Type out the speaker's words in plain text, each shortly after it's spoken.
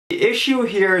The issue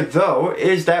here though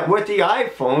is that with the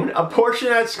iPhone, a portion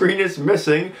of that screen is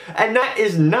missing, and that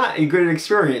is not a good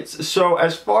experience. So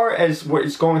as far as what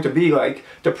it's going to be like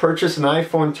to purchase an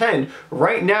iPhone X,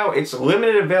 right now it's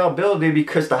limited availability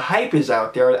because the hype is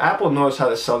out there. Apple knows how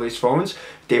to sell these phones.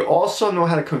 They also know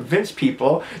how to convince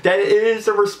people that it is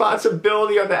a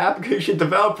responsibility of the application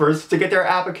developers to get their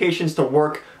applications to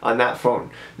work on that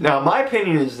phone. Now, my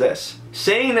opinion is this.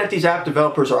 Saying that these app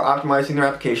developers are optimizing their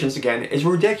applications again is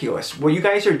ridiculous. What you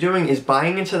guys are doing is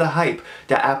buying into the hype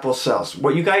that Apple sells.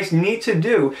 What you guys need to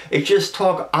do is just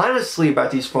talk honestly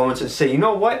about these phones and say, you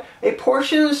know what? A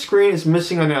portion of the screen is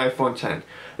missing on the iPhone X.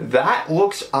 That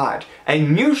looks odd.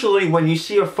 And usually when you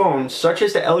see a phone such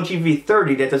as the LG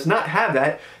V30 that does not have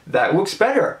that, that looks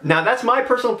better. Now that's my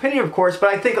personal opinion of course, but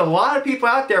I think a lot of people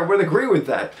out there would agree with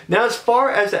that. Now as far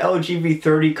as the LG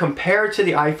V30 compared to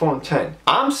the iPhone X,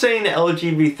 I'm saying the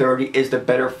LG V30 is the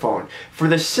better phone for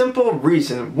the simple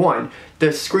reason, one,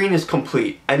 the screen is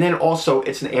complete, and then also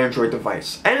it's an Android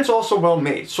device, and it's also well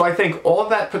made. So I think all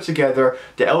of that put together,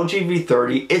 the LG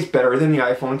V30 is better than the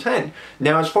iPhone X.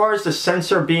 Now as far as the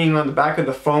sensor being on the back of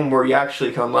the phone where you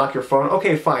actually can unlock your phone,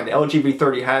 okay fine, the LG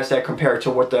V30 has that compared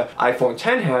to what the iPhone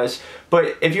X has,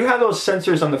 but if you have those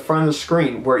sensors on the front of the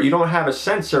screen where you don't have a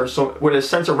sensor, so where the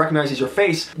sensor recognizes your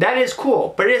face, that is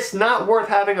cool, but it's not worth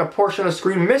having a portion of the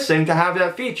screen missing to have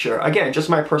that feature. Again, just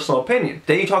my personal opinion.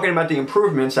 Then you're talking about the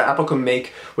improvements that Apple can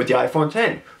make with the iPhone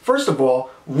X. First of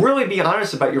all, really be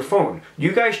honest about your phone.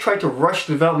 You guys tried to rush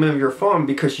the development of your phone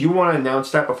because you want to announce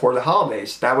that before the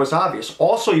holidays. That was obvious.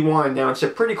 Also, you want to announce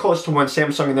it pretty close to when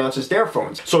Samsung announces their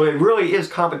phones. So it really is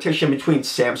competition between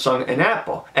Samsung and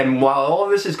Apple. And while all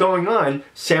of this is going on,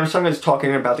 Samsung is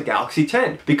talking about the Galaxy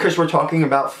X because we're talking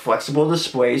about flexible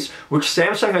displays, which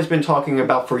Samsung has been talking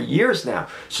about for years now.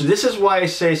 So this is why I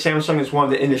say Samsung is one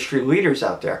of the industry leaders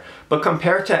out there. But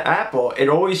compared to Apple, it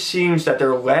always seems that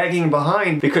they're lagging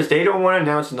behind because they don't want to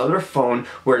announce another phone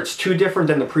where it's too different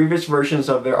than the previous versions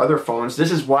of their other phones.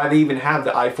 This is why they even have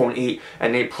the iPhone 8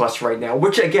 and 8 Plus right now,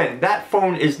 which again, that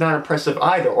phone is not impressive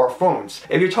either, or phones.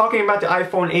 If you're talking about the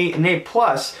iPhone 8 and 8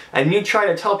 Plus and you try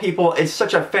to tell people it's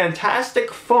such a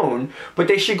fantastic phone, but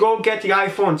they should go get the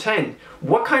iPhone X,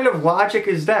 what kind of logic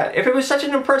is that? If it was such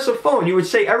an impressive phone, you would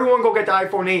say everyone go get the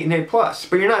iPhone 8 and 8 Plus,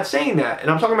 but you're not saying that. And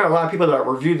I'm talking about a lot of people that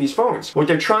review these phones. What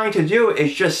they're trying to do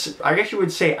is just, I guess you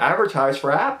would say, advertise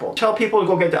for Apple. Tell people to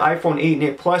go get the iPhone 8 and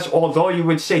 8 Plus, although you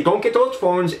would say don't get those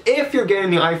phones if you're getting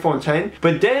the iPhone X.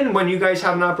 But then when you guys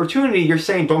have an opportunity, you're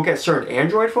saying don't get certain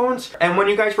Android phones. And when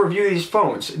you guys review these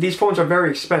phones are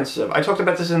very expensive. I talked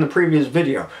about this in the previous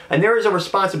video. And there is a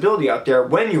responsibility out there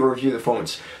when you review the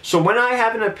phones. So when I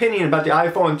have an opinion about the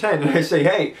iPhone X and I say,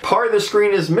 hey, part of the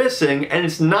screen is missing and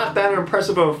it's not that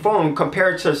impressive of a phone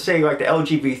compared to, say, like the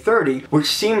LG V30, which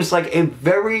seems like a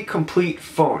very complete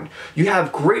phone. You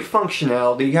have great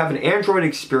functionality, you have an Android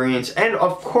experience, and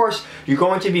of course, you're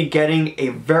going to be getting a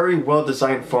very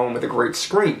well-designed phone with a great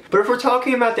screen. But if we're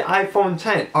talking about the iPhone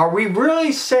X, are we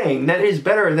really saying that it is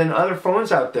better than other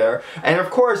phones out there? And of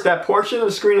course, that portion of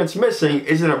the screen that's missing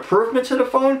is an improvement to the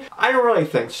phone? I don't really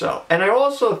think so. And I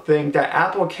also think that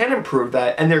Apple can improve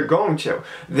that, and they're going to.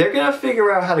 They're going to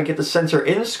figure out how to get the sensor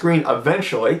in the screen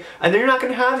eventually, and they're not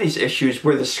going to have these issues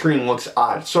where the screen looks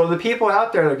odd. So the people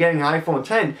out there that are getting an iPhone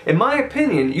X, in my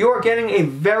opinion, you are getting a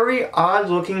very odd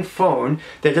looking phone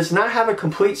that does not have a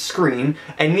complete screen,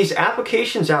 and these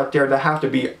applications out there that have to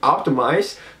be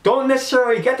optimized don't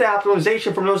necessarily get the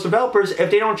optimization from those developers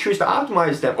if they don't choose to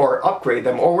optimize them or upgrade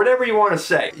them or whatever you want to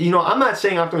say. You know, I'm not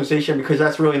saying optimization because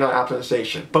that's really not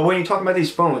optimization. But when you talk about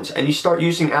these phones and you start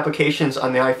using applications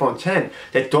on the iPhone X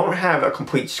that don't have a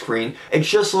complete screen, it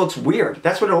just looks weird.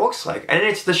 That's what it looks like. And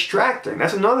it's distracting.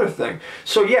 That's another thing.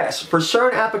 So yes, for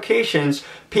certain applications,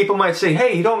 people might say,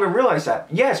 hey, you don't even realize that.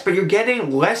 Yes, but you're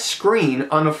getting less screen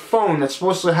on a phone that's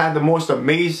supposed to have the most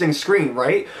amazing screen,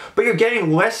 right? But you're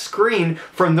getting less screen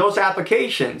from those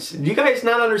applications. Do you guys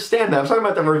not understand that? I'm talking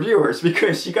about the reviewers,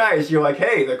 because you guys, you're like,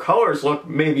 hey, the colors look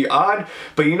maybe odd,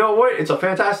 but you know what? It's a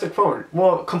fantastic phone.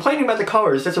 Well, complaining about the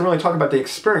colors doesn't really talk about the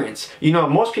experience. You know,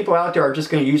 most people out there are just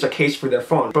going to use a case for their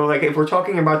phone. But like, if we're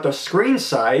talking about the screen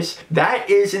size, that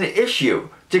is an issue.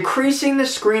 Decreasing the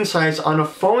screen size on a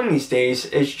phone these days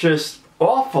is just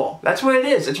awful. That's what it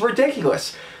is. It's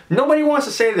ridiculous. Nobody wants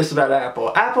to say this about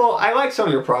Apple. Apple, I like some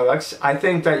of your products. I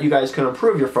think that you guys can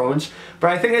improve your phones, but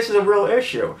I think this is a real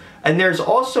issue. And there's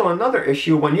also another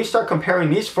issue when you start comparing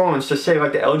these phones to, say,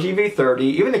 like the LG V30,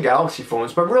 even the Galaxy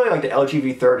phones, but really like the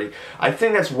LG V30. I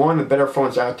think that's one of the better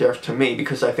phones out there to me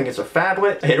because I think it's a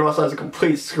phablet. It also has a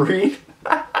complete screen.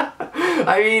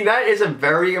 I mean, that is a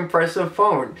very impressive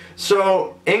phone.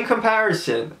 So, in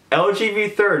comparison,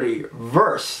 LG V30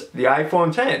 versus the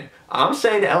iPhone 10, I'm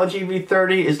saying the LG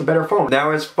V30 is the better phone.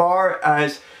 Now, as far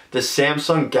as the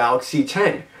Samsung Galaxy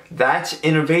 10, that's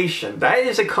innovation. That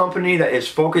is a company that is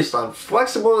focused on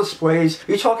flexible displays.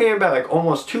 You're talking about like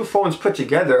almost two phones put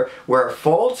together where it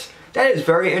folds. That is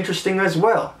very interesting as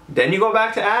well. Then you go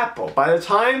back to Apple. By the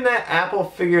time that Apple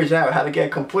figures out how to get a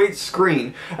complete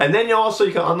screen, and then you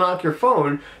can unlock your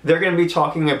phone, they're going to be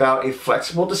talking about a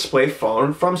flexible display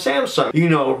phone from Samsung. You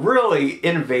know, really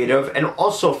innovative and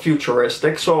also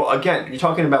futuristic. So again, you're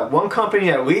talking about one company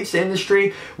that leads the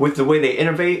industry with the way they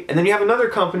innovate, and then you have another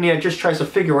company that just tries to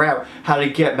figure out how to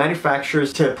get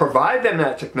manufacturers to provide them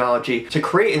that technology to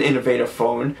create an innovative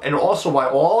phone. And also, while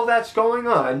all of that's going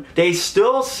on, they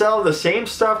still sell the same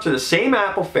stuff to the same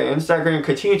Apple fans that are going to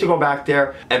continue to go back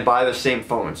there and buy the same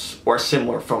phones or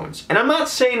similar phones. And I'm not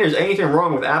saying there's anything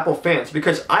wrong with Apple fans,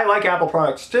 because I like Apple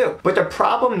products too. But the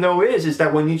problem though is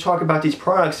that when you talk about these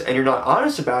products and you're not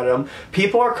honest about them,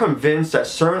 people are convinced that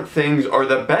certain things are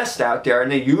the best out there,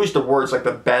 and they use the words like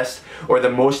the best or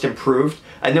the most improved.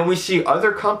 And then we see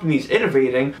other companies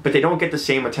innovating, but they don't get the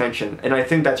same attention. And I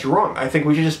think that's wrong. I think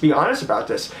we should just be honest about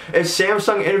this. If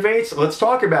Samsung innovates, let's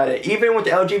talk about it. Even with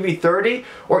the LG V30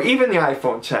 or even the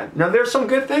iPhone 10. Now, there's some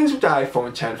good things with the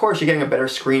iPhone 10. Of course, you're getting a better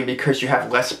screen because you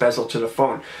have less bezel to the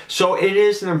phone. So it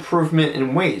is an improvement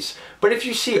in ways. But if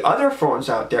you see other phones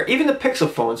out there, even the Pixel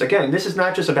phones, again, this is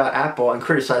not just about Apple and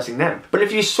criticizing them, but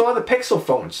if you saw the Pixel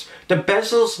phones, the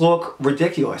bezels look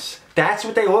ridiculous. That's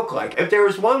what they look like. If there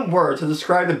was one word to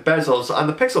describe the bezels on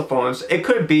the Pixel phones, it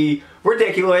could be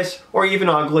ridiculous or even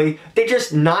ugly. They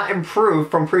just not improved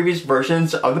from previous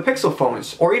versions of the Pixel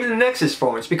phones or even the Nexus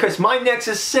phones, because my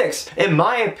Nexus 6, in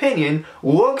my opinion,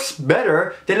 looks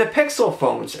better than the Pixel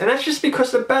phones. And that's just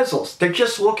because of the bezels. They're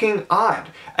just looking odd.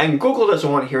 And Google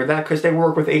doesn't want to hear that because they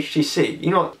work with HTC.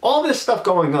 You know, all this stuff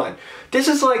going on. This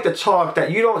is like the talk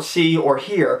that you don't see or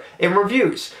hear in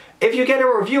reviews. If you get a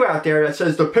review out there that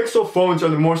says the Pixel phones are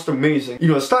the most amazing, you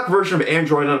know, the stock version of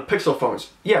Android on the Pixel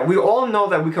phones. Yeah, we all know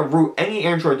that we can root any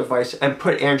Android device and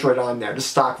put Android on there, the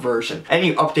stock version,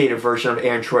 any updated version of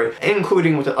Android,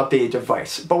 including with an updated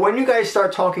device. But when you guys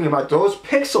start talking about those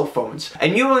Pixel phones,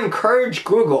 and you encourage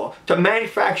Google to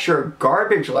manufacture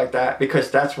garbage like that, because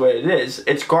that's what it is,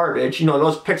 it's garbage. You know,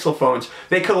 those Pixel phones,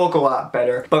 they could look a lot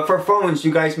better. But for phones,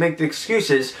 you guys make the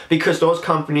excuses because those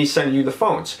companies send you the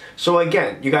phones. So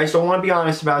again, you guys don't want to be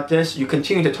honest about this. You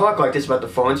continue to talk like this about the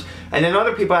phones, and then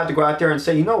other people have to go out there and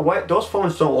say, you know what, those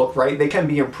phones don't look right, they can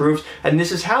be improved, and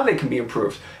this is how they can be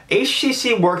improved.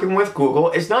 HTC working with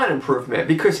Google is not an improvement,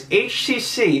 because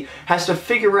HTC has to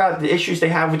figure out the issues they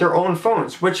have with their own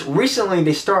phones, which recently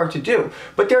they started to do,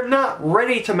 but they're not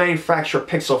ready to manufacture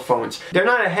Pixel phones. They're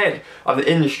not ahead of the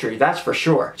industry, that's for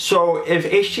sure. So if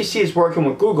HTC is working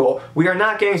with Google, we are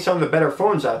not getting some of the better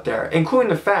phones out there, including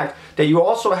the fact that you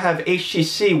also have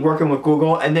HTC working with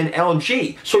Google and then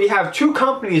LG. So you have two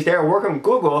companies there working with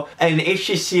Google, and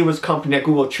HTC was the company that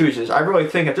Google chooses. I really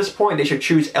think at this point they should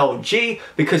choose LG,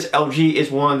 because LG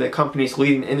is one of the companies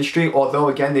leading the industry, although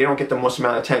again they don't get the most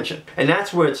amount of attention. And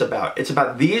that's what it's about. It's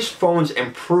about these phones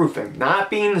improving, not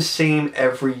being the same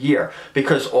every year,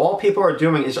 because all people are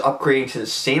doing is upgrading to the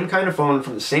same kind of phone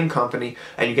from the same company,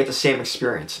 and you get the same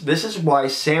experience. This is why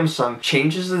Samsung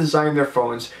changes the design of their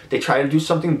phones. They try to do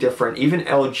something different. Even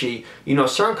LG, you know,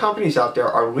 certain companies out there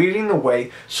are leading the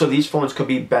way so these phones could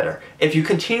be better. If you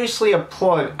continuously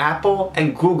applaud Apple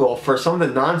and Google for some of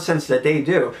the nonsense that they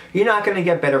do, you're not going to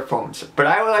get better phones. But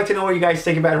I would like to know what you guys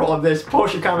think about all of this.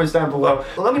 Post your comments down below.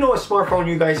 Let me know what smartphone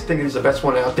you guys think is the best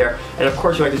one out there. And of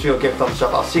course, if you like this video, give a thumbs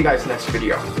up. I'll see you guys in the next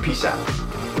video. Peace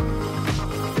out.